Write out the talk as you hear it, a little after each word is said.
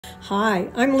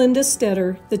Hi, I'm Linda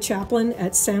Stetter, the chaplain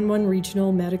at San Juan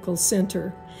Regional Medical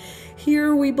Center.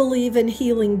 Here we believe in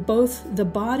healing both the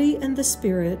body and the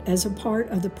spirit as a part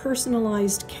of the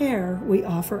personalized care we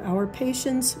offer our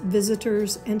patients,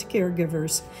 visitors, and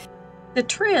caregivers. The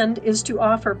trend is to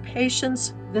offer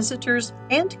patients, visitors,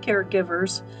 and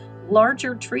caregivers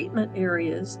larger treatment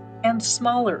areas and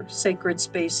smaller sacred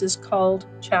spaces called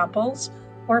chapels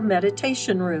or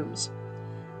meditation rooms.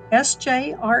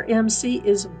 SJRMC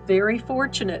is very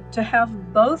fortunate to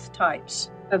have both types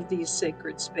of these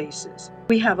sacred spaces.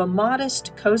 We have a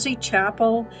modest, cozy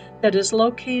chapel that is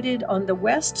located on the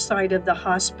west side of the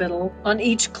hospital. On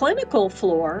each clinical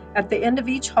floor, at the end of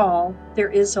each hall, there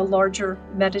is a larger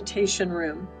meditation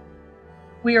room.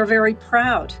 We are very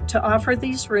proud to offer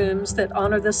these rooms that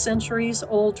honor the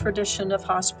centuries-old tradition of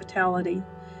hospitality.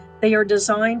 They are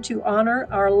designed to honor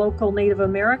our local Native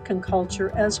American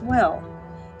culture as well.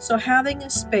 So having a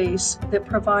space that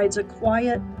provides a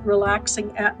quiet,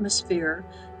 relaxing atmosphere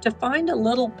to find a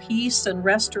little peace and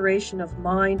restoration of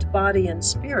mind, body, and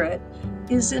spirit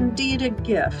is indeed a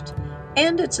gift.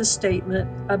 And it's a statement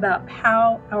about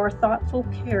how our thoughtful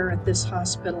care at this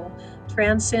hospital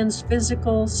transcends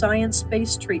physical,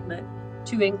 science-based treatment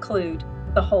to include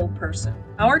the whole person.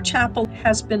 Our chapel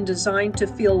has been designed to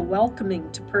feel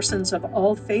welcoming to persons of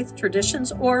all faith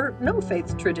traditions or no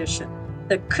faith tradition.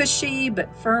 The cushy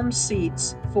but firm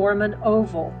seats form an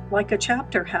oval, like a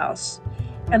chapter house,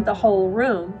 and the whole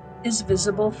room is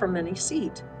visible from any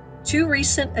seat. Two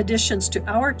recent additions to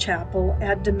our chapel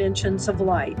add dimensions of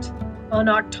light. On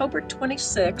October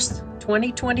 26,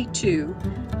 2022,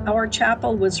 our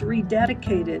chapel was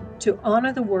rededicated to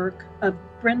honor the work of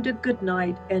Brenda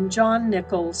Goodnight and John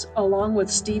Nichols, along with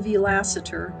Stevie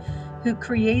Lassiter, who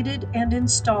created and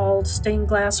installed stained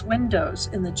glass windows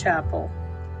in the chapel.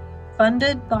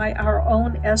 Funded by our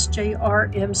own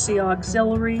SJRMC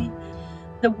Auxiliary,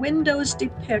 the windows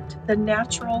depict the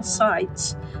natural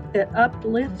sights that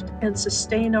uplift and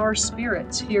sustain our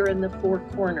spirits here in the Four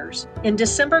Corners. In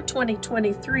December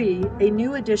 2023, a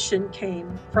new addition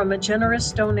came from a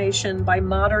generous donation by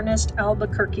modernist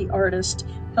Albuquerque artist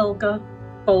Helga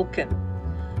Volken.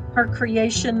 Her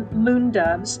creation, Moon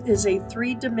Doves, is a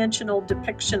three-dimensional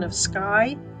depiction of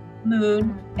sky,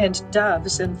 moon, and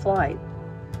doves in flight.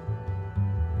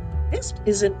 This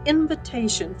is an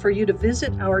invitation for you to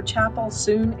visit our chapel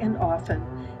soon and often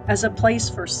as a place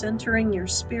for centering your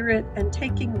spirit and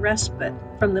taking respite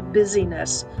from the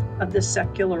busyness of the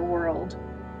secular world.